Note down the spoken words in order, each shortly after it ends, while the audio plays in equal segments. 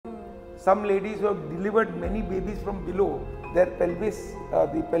some ladies who have delivered many babies from below, their pelvis,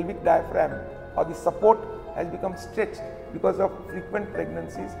 the pelvic diaphragm or the support has become stretched because of frequent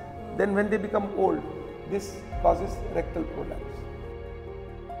pregnancies. Then when they become old, this causes rectal prolapse.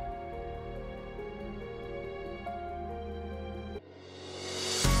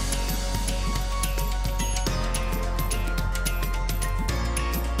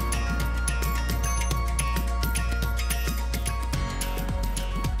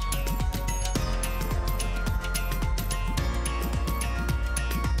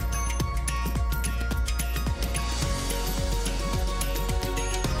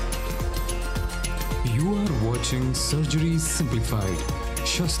 You are watching Surgery Simplified,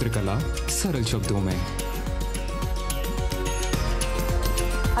 shastrakalasaralshabdomein.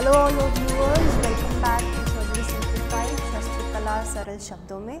 Hello all your viewers, welcome back to Surgery Simplified,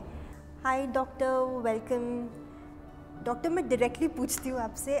 shastrakalasaralshabdomein. Hi doctor, welcome. Doctor मैं directly पूछती हूँ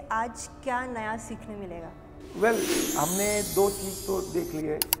आपसे, आज क्या नया सीखने मिलेगा? Well, हमने दो चीज़ तो देख ली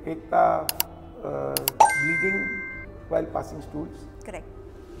है, एक था bleeding while passing stools. Correct.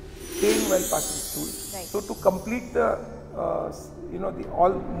 Pain while passing stools. Right. So to complete the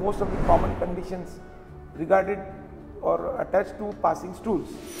most of the common conditions regarded or attached to passing stools,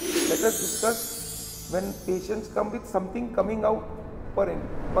 let us discuss when patients come with something coming out per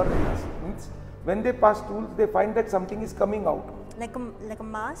anus. Means when they pass stools, they find that something is coming out. Like a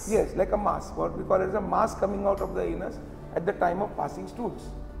mass? Yes, like a mass. What we call as a mass coming out of the anus at the time of passing stools.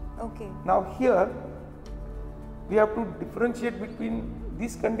 Okay. Now here we have to differentiate between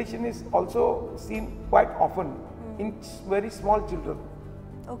this condition is also seen quite often in very small children.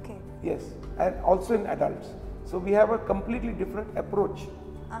 Okay. Yes, and also in adults. So we have a completely different approach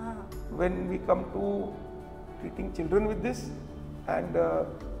when we come to treating children with this and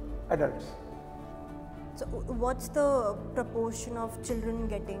adults. So what's the proportion of children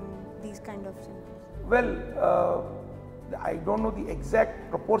getting these kind of symptoms? Well, I don't know the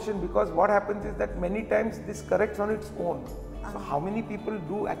exact proportion, because what happens is that many times this corrects on its own. So how many people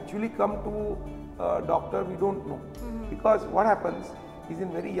do actually come to a doctor, we don't know. Because what happens is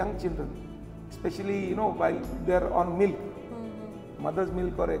in very young children, especially while they are on milk, mother's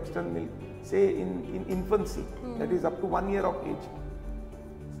milk or external milk, say in infancy, that is up to 1 year of age.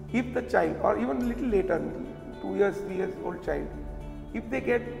 If the child, or even a little later, 2 years, 3 years old child, if they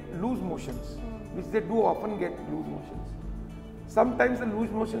get loose motions, which they do often get loose motions, sometimes the loose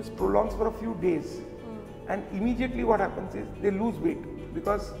motions prolongs for a few days, and immediately what happens is they lose weight,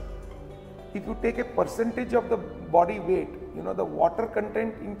 because if you take a percentage of the body weight, the water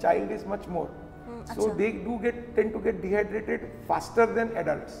content in child is much more. So they do tend to get dehydrated faster than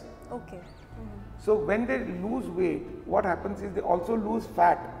adults. Okay. So when they lose weight, what happens is they also lose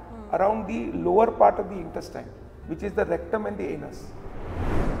fat around the lower part of the intestine, which is the rectum and the anus.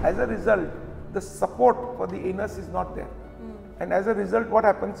 As a result, the support for the anus is not there. And as a result, what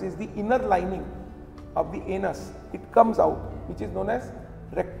happens is the inner lining of the anus, it comes out, which is known as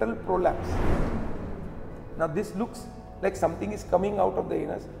rectal prolapse. Now this looks like something is coming out of the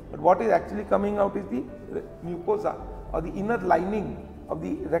anus, but what is actually coming out is the mucosa or the inner lining of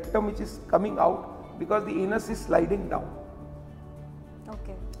the rectum, which is coming out because the anus is sliding down.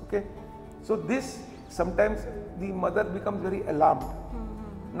 Okay. Okay. So this, sometimes the mother becomes very alarmed.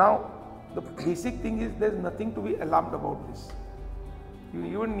 Now the basic thing is there is nothing to be alarmed about this. You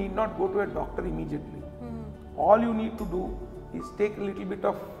even need not go to a doctor immediately. All you need to do is take a little bit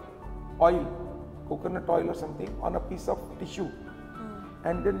of oil, coconut oil or something, on a piece of tissue,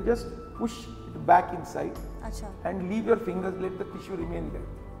 and then just push it back inside and leave your fingers, let the tissue remain there.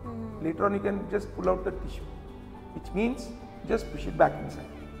 Later on you can just pull out the tissue, which means just push it back inside,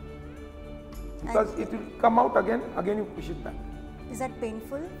 because it will come out again you push it back. Is that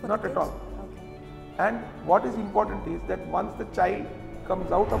painful for Not the at kids? all. Okay. And what is important is that once the child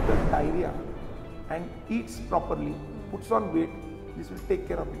comes out of the diarrhea and eats properly, puts on weight, this will take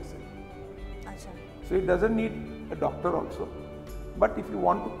care of itself. So it doesn't need a doctor also. But if you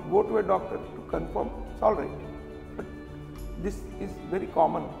want to go to a doctor to confirm, it's all right. But this is very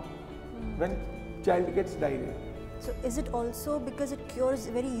common when child gets diarrhea. So is it also because it cures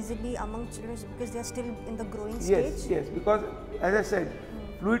very easily among children because they are still in the growing stage? Yes, because as I said,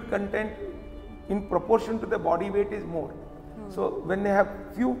 fluid content in proportion to the body weight is more. So when they have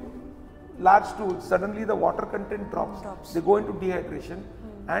few large stools, suddenly the water content drops. They go into dehydration,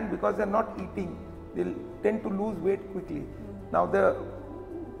 and because they are not eating, they tend to lose weight quickly. Now the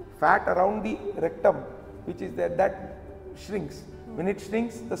fat around the rectum, which is there, that shrinks. When it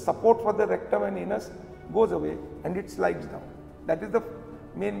shrinks, the support for the rectum and anus goes away and it slides down. That is the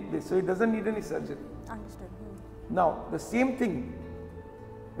main base. So it doesn't need any surgery. Understood. Now the same thing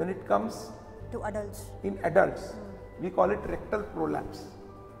When it comes to adults. in adults, we call it rectal prolapse.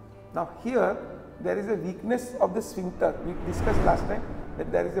 Now here there is a weakness of the sphincter. We discussed last time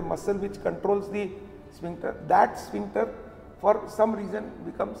that there is a muscle which controls the sphincter. That sphincter for some reason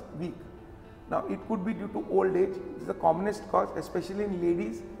becomes weak. Now it could be due to old age. It is the commonest cause, especially in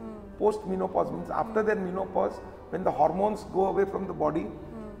ladies post menopause, means after their menopause, when the hormones go away from the body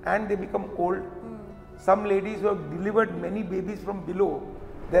and they become old. Some ladies who have delivered many babies from below,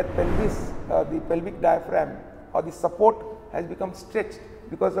 their pelvis, the pelvic diaphragm or the support has become stretched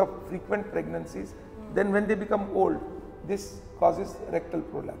because of frequent pregnancies. Then when they become old, this causes rectal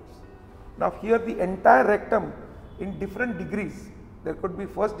prolapse. Now here the entire rectum in different degrees, there could be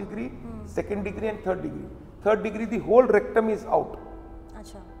first degree, second degree and third degree. Third degree, the whole rectum is out.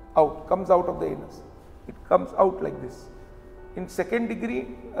 Achha. Out, comes out of the anus. It comes out like this. In second degree,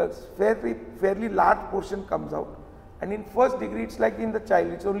 a fairly large portion comes out. And in first degree, it's like in the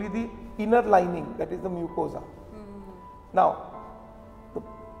child, it's only the inner lining, that is the mucosa. Now,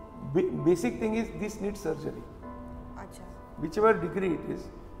 the basic thing is this needs surgery. Achha. Whichever degree it is,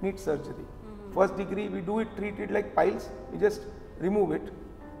 needs surgery. First degree, we do it, treat it like piles, we just remove it.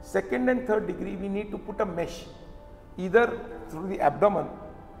 Second and third degree, we need to put a mesh, either through the abdomen,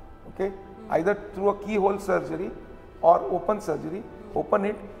 okay, either through a keyhole surgery or open surgery. Open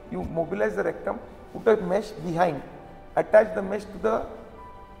it, you mobilize the rectum, put a mesh behind, attach the mesh to the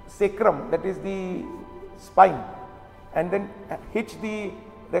sacrum, that is the spine, and then hitch the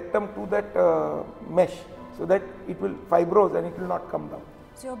rectum to that mesh so that it will fibrose and it will not come down.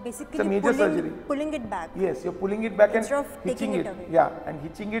 So you're basically It's a major surgery. pulling it back. Yes, you're pulling it back Instead and of hitching taking it. it away. Yeah, and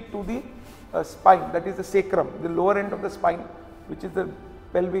hitching it to the spine, that is the sacrum, the lower end of the spine, which is the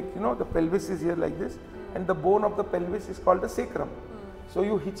pelvic, you know, the pelvis is here like this, and the bone of the pelvis is called the sacrum. So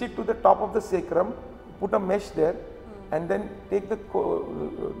you hitch it to the top of the sacrum, put a mesh there, and then take the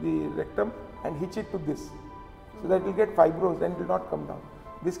rectum and hitch it to this, so that it will get fibrosed and it will not come down.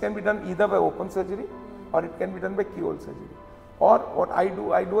 This can be done either by open surgery or it can be done by keyhole surgery. Or what I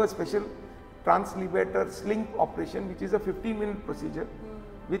do a special translevator sling operation, which is a 15-minute procedure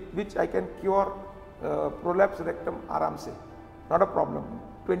with which I can cure prolapse rectum aram se. Not a problem.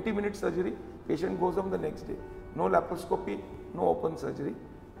 20-minute surgery, patient goes home the next day. No laparoscopy, no open surgery.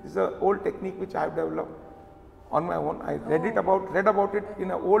 This is an old technique which I have developed on my own. I read about it in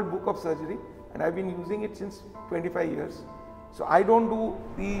an old book of surgery, and I have been using it since 25 years. So I don't do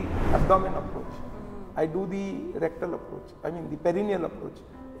the abdomen approach. I do the rectal approach, I mean the perineal approach.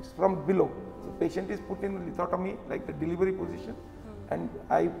 It's from below. So patient is put in lithotomy like the delivery position, and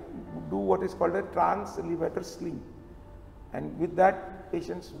I do what is called a translevator sling. And with that,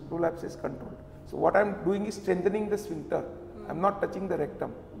 patient's prolapse is controlled. So what I am doing is strengthening the sphincter. I am not touching the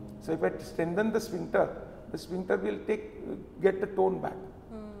rectum. So if I strengthen the sphincter will get the tone back,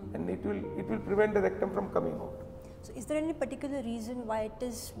 and it will prevent the rectum from coming out. So is there any particular reason why it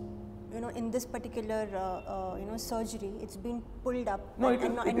is, in this particular, surgery, it's been pulled up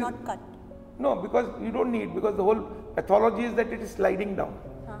and not cut? No, because you don't need, because the whole pathology is that it is sliding down.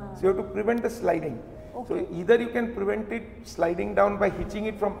 So you have to prevent the sliding. Okay. So either you can prevent it sliding down by hitching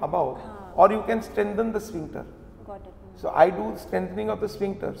it from above, or you can strengthen the sphincter. Got it. So I do strengthening of the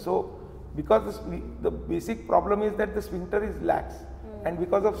sphincter. So because the basic problem is that the sphincter is lax, and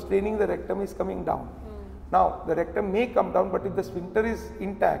because of straining the rectum is coming down. Now the rectum may come down, but if the sphincter is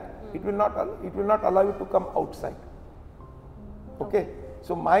intact, it will not allow it to come outside. Okay.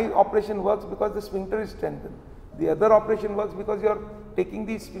 So my operation works because the sphincter is strengthened. The other operation works because you are taking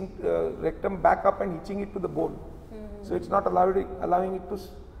the rectum back up and hitching it to the bone. So it's not allowing it to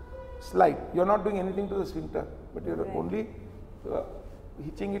slide. You are not doing anything to the sphincter, but you are only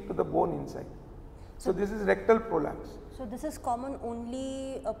hitching it to the bone inside. So this is rectal prolapse. So this is common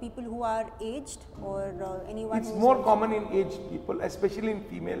only people who are aged, or anyone? It's more common in aged people, especially in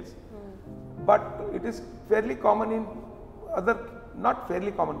females. But it is fairly common in other, not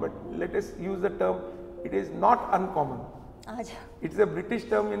fairly common, but let us use the term, it is not uncommon. It's a British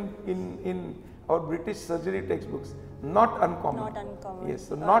term in our British surgery textbooks. Not uncommon. Not uncommon. Yes,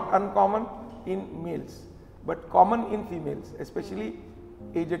 so not uncommon in males, but common in females, especially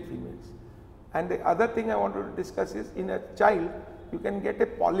aged females. And the other thing I wanted to discuss is, in a child, you can get a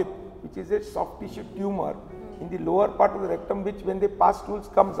polyp, which is a soft tissue tumor in the lower part of the rectum, which when they pass stools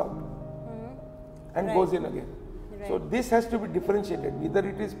comes out and goes in again. So this has to be differentiated, whether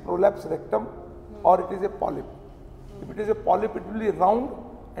it is prolapse rectum or it is a polyp. If it is a polyp, it will be round,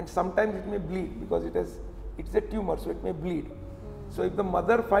 and sometimes it may bleed because it's a tumor, so it may bleed. So if the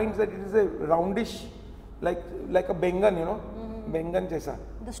mother finds that it is a roundish, like a bengan, bengan jaisa.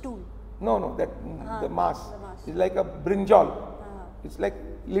 The stool. No, the mass is like a brinjal. It's like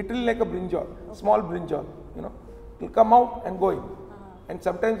literally like a brinjal, small brinjal, you know. It will come out and go in, and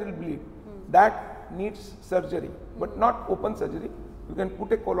sometimes it will bleed. That needs surgery, but not open surgery. You can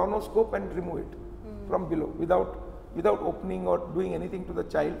put a colonoscope and remove it from below without opening or doing anything to the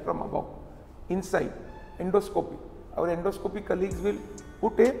child from above. Inside, endoscopy. Our endoscopy colleagues will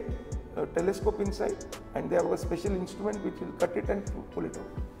put a telescope inside, and they have a special instrument which will cut it and pull it out.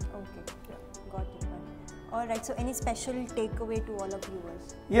 Okay, got it. Alright, so any special takeaway to all of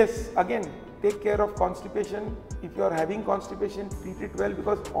viewers? Yes, again, take care of constipation. If you are having constipation, treat it well,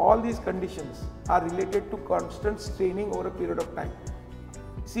 because all these conditions are related to constant straining over a period of time.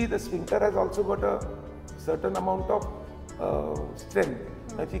 See, the sphincter has also got a certain amount of strength.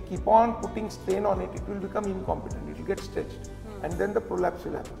 If you keep on putting strain on it, it will become incompetent, it will get stretched, and then the prolapse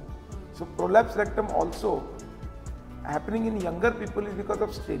will happen. So prolapse rectum also happening in younger people is because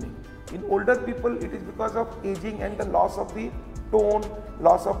of straining. In older people, it is because of aging and the loss of the tone,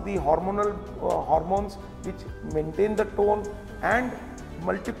 loss of the hormonal hormones which maintain the tone, and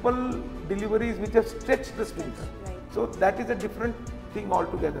multiple deliveries which have stretched the sphincter. Right. So that is a different thing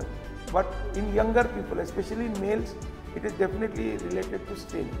altogether. But in younger people, especially in males, it is definitely related to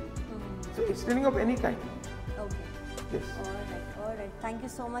straining. So it's straining of any kind. Okay. Yes. Alright. Thank you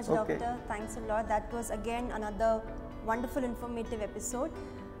so much, Okay. doctor. Thanks a lot. That was again another wonderful informative episode.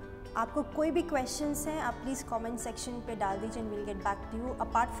 आपको कोई भी questions हैं, आप please comment section पे डाल दीजिए and we'll get back to you.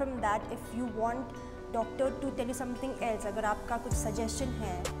 Apart from that, if you want doctor to tell you something else, अगर आपका कुछ suggestion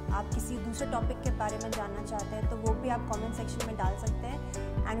है, आप किसी दूसरे topic के बारे में जानना चाहते हैं, तो वो भी आप comment section में डाल सकते हैं,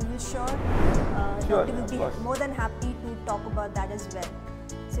 and we'll sure doctor will be more than happy to talk about that as well.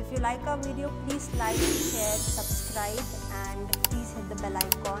 So if you like our video, please like, share, subscribe, and please hit the bell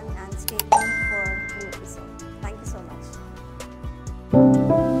icon and stay tuned for new episode. Thank you so much.